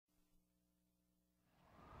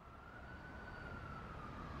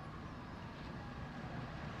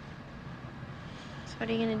What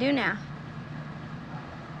are you gonna do now?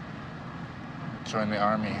 Join the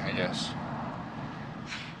army, I guess.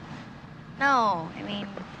 No, I mean,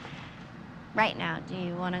 right now, do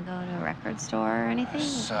you want to go to a record store or anything? I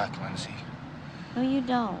suck, Lindsay. No, you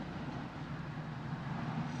don't.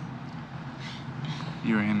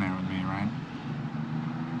 You were in there with me, right?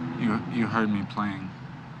 You heard me playing.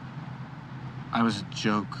 I was a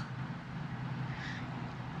joke.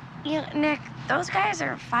 Nick, those guys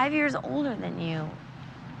are 5 years older than you.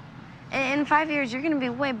 In 5 years, you're gonna be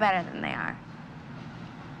way better than they are.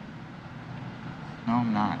 No,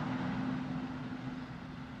 I'm not.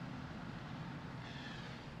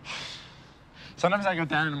 Sometimes I go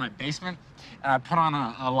down into my basement and I put on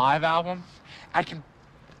a live album. I can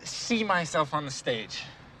see myself on the stage.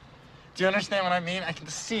 Do you understand what I mean? I can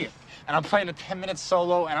see it. And I'm playing a 10-minute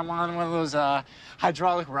solo and I'm on one of those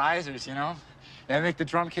hydraulic risers, you know? And I make the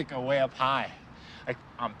drum kit go way up high. Like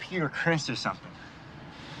I'm Peter Criss or something.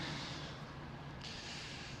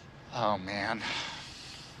 Oh, man.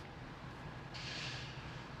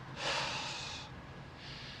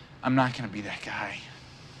 I'm not gonna be that guy.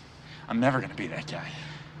 I'm never gonna be that guy.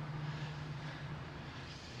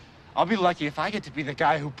 I'll be lucky if I get to be the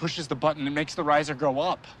guy who pushes the button and makes the riser go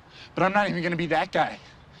up. But I'm not even gonna be that guy.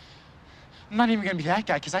 I'm not even gonna be that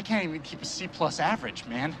guy because I can't even keep a C+ average,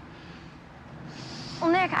 man. Well,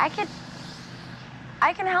 Nick, I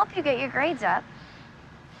can help you get your grades up.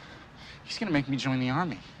 He's gonna make me join the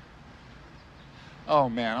army. Oh,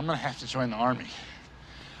 man, I'm gonna have to join the army.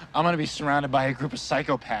 I'm gonna be surrounded by a group of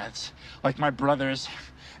psychopaths, like my brothers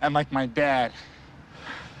and like my dad.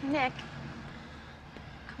 Nick,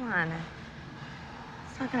 come on.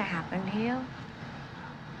 It's not gonna happen to you.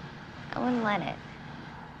 I wouldn't let it.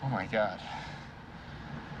 Oh, my God.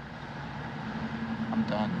 I'm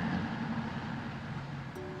done, man.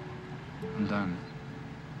 I'm done.